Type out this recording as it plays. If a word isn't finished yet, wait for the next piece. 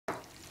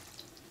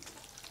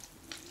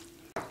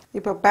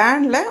இப்போ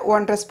பேனில்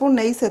 1.5 ஸ்பூன்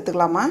நெய்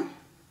சேர்த்துக்கலாமா.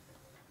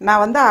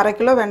 நான் வந்து 1/2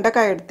 கிலோ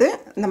வெண்டைக்காய் எடுத்து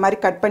இந்த மாதிரி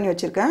கட் பண்ணி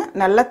வச்சுருக்கேன்.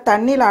 நல்லா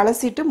தண்ணியில்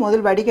அலசிட்டு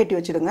முதல் வடிகட்டி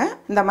வச்சுடுங்க.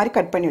 இந்த மாதிரி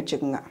கட் பண்ணி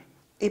வச்சுக்கோங்க.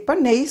 இப்போ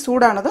நெய்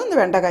சூடானதும் இந்த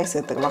வெண்டைக்காய்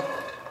சேர்த்துக்கலாம்.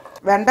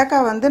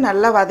 வெண்டைக்காய் வந்து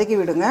நல்லா வதக்கி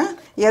விடுங்க.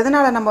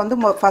 எதனால் நம்ம வந்து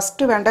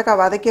ஃபஸ்ட்டு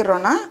வெண்டைக்காய்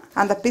வதக்கிடுறோன்னா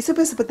அந்த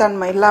பிசுபிசுப்பு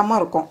தன்மை இல்லாமல்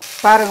இருக்கும்.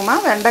 பாருங்கம்மா,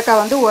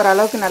 வெண்டைக்காய் வந்து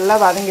ஓரளவுக்கு நல்லா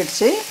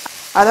வதங்கிடுச்சு.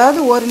 அதாவது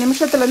 1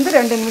 நிமிஷத்துலேருந்து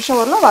 2 நிமிஷம்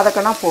வரலாம்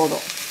வதக்கினா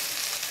போதும்.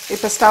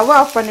 இப்போ ஸ்டவ்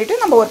ஆஃப் பண்ணிவிட்டு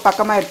நம்ம ஒரு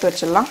பக்கமாக எடுத்து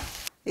வச்சிடலாம்.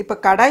 இப்போ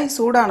கடாய்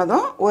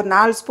சூடானதும் ஒரு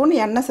 4 ஸ்பூன்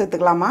எண்ணெய்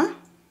சேர்த்துக்கலாமா.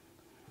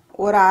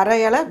 ஒரு 1/2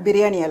 இலை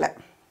பிரியாணி இலை,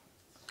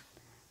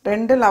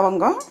 2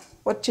 லவங்கம்,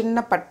 ஒரு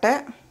சின்ன பட்டை,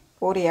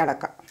 ஒரு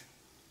ஏலக்காய்.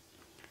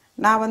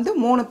 நான் வந்து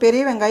 3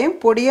 பெரிய வெங்காயம்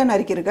பொடியாக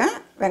நறுக்கியிருக்கேன்.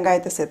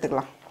 வெங்காயத்தை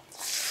சேர்த்துக்கலாம்.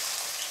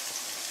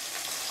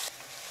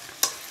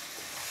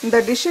 இந்த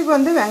டிஷ்ஷுக்கு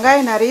வந்து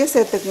வெங்காயம் நிறைய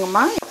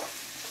சேர்த்துக்குங்கம்மா.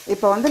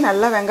 இப்போ வந்து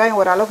நல்லா வெங்காயம்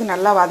ஓரளவுக்கு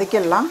நல்லா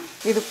வதக்கிடலாம்.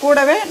 இது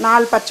கூடவே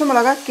 4 பச்சை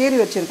மிளகாய் கீறி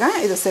வச்சுருக்கேன்,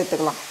 இதை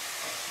சேர்த்துக்கலாம்.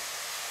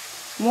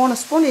 3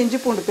 ஸ்பூன் இஞ்சி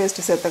பூண்டு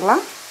பேஸ்ட்டு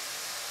சேர்த்துக்கலாம்.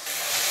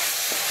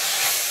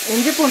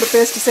 இஞ்சி பூண்டு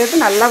பேஸ்ட்டு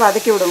சேர்த்து நல்லா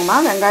வதக்கி விடுங்கம்மா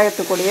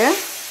வெங்காயத்துக்குள்ளேயே.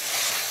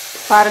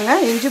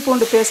 பாருங்கள், இஞ்சி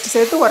பூண்டு பேஸ்ட்டு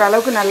சேர்த்து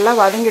ஓரளவுக்கு நல்லா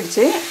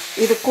வதங்கிடுச்சு.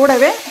 இது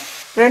கூடவே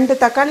 2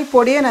 தக்காளி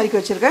பொடியை நறுக்கி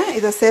வச்சுருக்கேன்,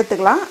 இதை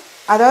சேர்த்துக்கலாம்.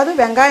 அதாவது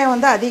வெங்காயம்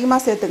வந்து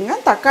அதிகமாக சேர்த்துக்குங்க,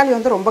 தக்காளி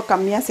வந்து ரொம்ப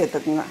கம்மியாக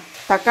சேர்த்துக்குங்க.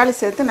 தக்காளி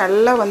சேர்த்து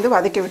நல்லா வந்து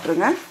வதக்கி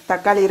விட்டுருங்க.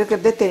 தக்காளி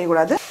இருக்கிறதே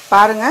தெரியக்கூடாது.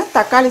 பாருங்கள்,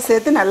 தக்காளி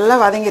சேர்த்து நல்லா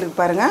வதங்கிருக்கு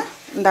பாருங்கள்.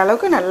 இந்த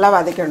அளவுக்கு நல்லா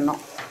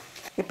வதக்கிடணும்.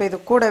 இப்போ இது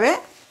கூடவே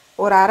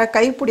ஒரு 1/2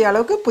 கைப்பிடி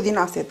அளவுக்கு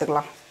புதினா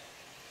சேர்த்துக்கலாம்.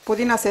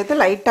 புதினா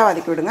சேர்த்து லைட்டாக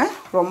வதக்கி விடுங்க,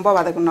 ரொம்ப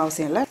வதக்கணும்னு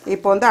அவசியம் இல்லை.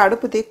 இப்போ வந்து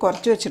அடுப்பு தீ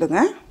குறைச்சி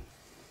வச்சுடுங்க.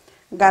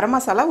 கரம்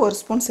மசாலா 1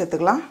 ஸ்பூன்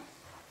சேர்த்துக்கலாம்.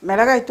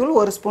 மிளகாய்த்தூள்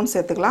 1 ஸ்பூன்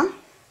சேர்த்துக்கலாம்.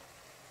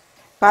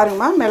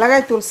 பாருங்கம்மா,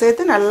 மிளகாய்த்தூள்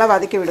சேர்த்து நல்லா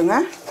வதக்கி விடுங்க.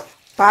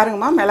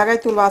 பாருங்கம்மா,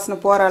 மிளகாய்த்தூள் வாசனை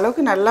போகிற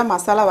அளவுக்கு நல்லா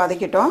மசாலா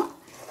வதக்கிட்டோம்.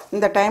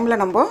 இந்த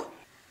டைமில் நம்ம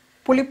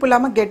புளிப்பு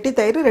இல்லாமல் கெட்டி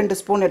தயிர் 2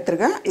 ஸ்பூன்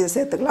எடுத்துருக்கேன், இது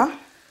சேர்த்துக்கலாம்.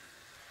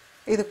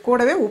 இது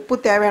கூடவே உப்பு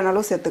தேவையான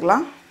அளவு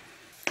சேர்த்துக்கலாம்.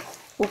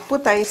 உப்பு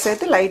தயிர்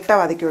சேர்த்து லைட்டாக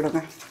வதக்கி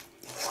விடுங்க.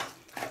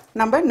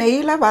 நம்ம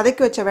நெய்யில்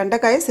வதக்கி வச்ச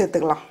வெண்டைக்காயை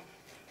சேர்த்துக்கலாம்.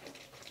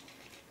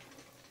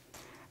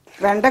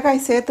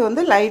 வெண்டைக்காய் சேர்த்து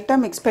வந்து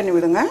லைட்டாக மிக்ஸ் பண்ணி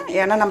விடுங்க.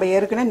 ஏன்னா நம்ம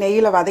ஏற்கனவே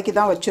நெய்யில் வதக்கி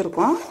தான்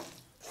வச்சுருக்கோம்.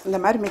 இந்த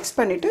மாதிரி மிக்ஸ்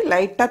பண்ணிவிட்டு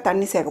லைட்டாக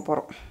தண்ணி சேர்க்க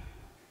போகிறோம்.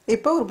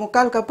 இப்போ ஒரு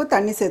 3/4 கப்பு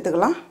தண்ணி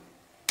சேர்த்துக்கலாம்.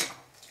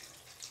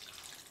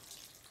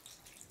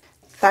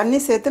 தண்ணி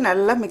சேர்த்து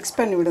நல்லா மிக்ஸ்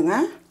பண்ணி விடுங்க.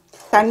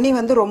 தண்ணி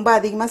வந்து ரொம்ப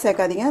அதிகமாக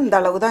சேர்க்காதீங்க, இந்த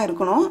அளவு தான்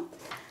இருக்கணும்.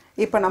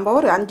 இப்போ நம்ம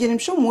ஒரு 5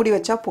 நிமிஷம் மூடி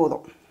வச்சா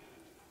போதும்.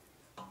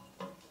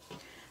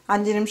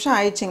 5 நிமிஷம்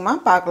ஆயிடுச்சிங்கம்மா,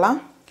 பார்க்கலாம்.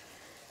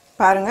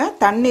 பாருங்கள்,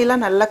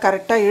 தண்ணியெலாம் நல்லா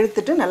கரெக்டாக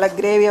இழுத்துட்டு நல்லா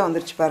கிரேவியாக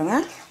வந்துருச்சு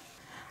பாருங்கள்.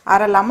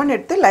 1/2 லெமன்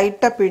எடுத்து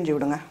லைட்டாக பிழிஞ்சு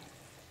விடுங்க.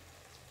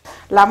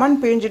 லெமன்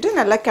பிழிஞ்சிட்டு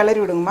நல்லா கிளறி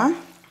விடுங்கம்மா.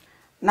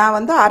 நான்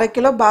வந்து 1/2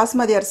 கிலோ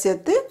பாஸ்மதி அரிசி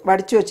சேர்த்து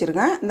வடித்து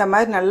வச்சுருக்கேன். இந்த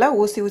மாதிரி நல்லா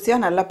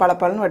ஊசியாக நல்லா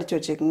பளபளன்னு வடித்து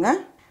வச்சுக்கோங்க.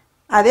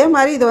 அதே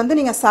மாதிரி இது வந்து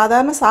நீங்கள்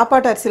சாதாரண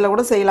சாப்பாட்டு அரிசியில்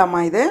கூட செய்யலாமா,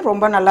 இது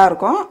ரொம்ப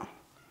நல்லாயிருக்கும்.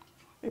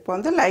 இப்போ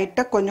வந்து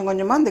லைட்டாக கொஞ்சம்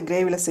கொஞ்சமாக இந்த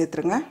கிரேவியில்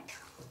சேர்த்துருங்க.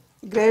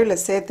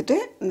 கிரேவியில் சேர்த்துட்டு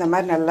இந்த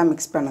மாதிரி நல்லா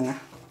மிக்ஸ் பண்ணுங்கள்.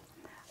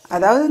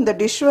 அதாவது இந்த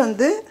டிஷ்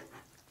வந்து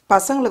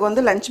பசங்களுக்கு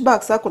வந்து லஞ்ச்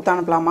பாக்ஸாக கொடுத்து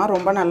அனுப்பலாமா,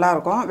 ரொம்ப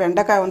நல்லாயிருக்கும்.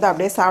 வெண்டைக்காய் வந்து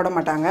அப்படியே சாப்பிட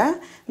மாட்டாங்க.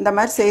 இந்த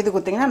மாதிரி செய்து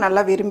கொடுத்தீங்கன்னா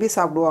நல்லா விரும்பி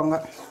சாப்பிடுவாங்க.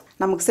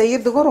 நமக்கு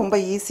செய்கிறதுக்கும் ரொம்ப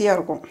ஈஸியாக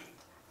இருக்கும்.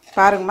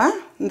 பாருங்கம்மா,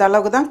 இந்த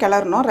அளவுக்கு தான்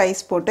கிளறணும்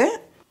ரைஸ் போட்டு.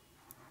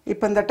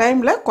 இப்போ இந்த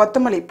டைமில்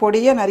கொத்தமல்லி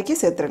பொடியாக நறுக்கி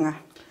சேர்த்துருங்க.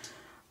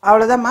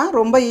 அவ்வளோதாம்மா,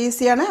 ரொம்ப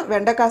ஈஸியான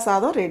வெண்டைக்காய்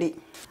சாதம் ரெடி.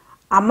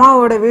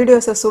 அம்மாவோட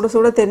வீடியோஸை சுட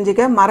சுட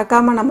தெரிஞ்சுக்க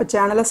மறக்காமல் நம்ம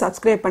சேனலை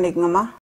சப்ஸ்கிரைப் பண்ணிக்கோங்கம்மா.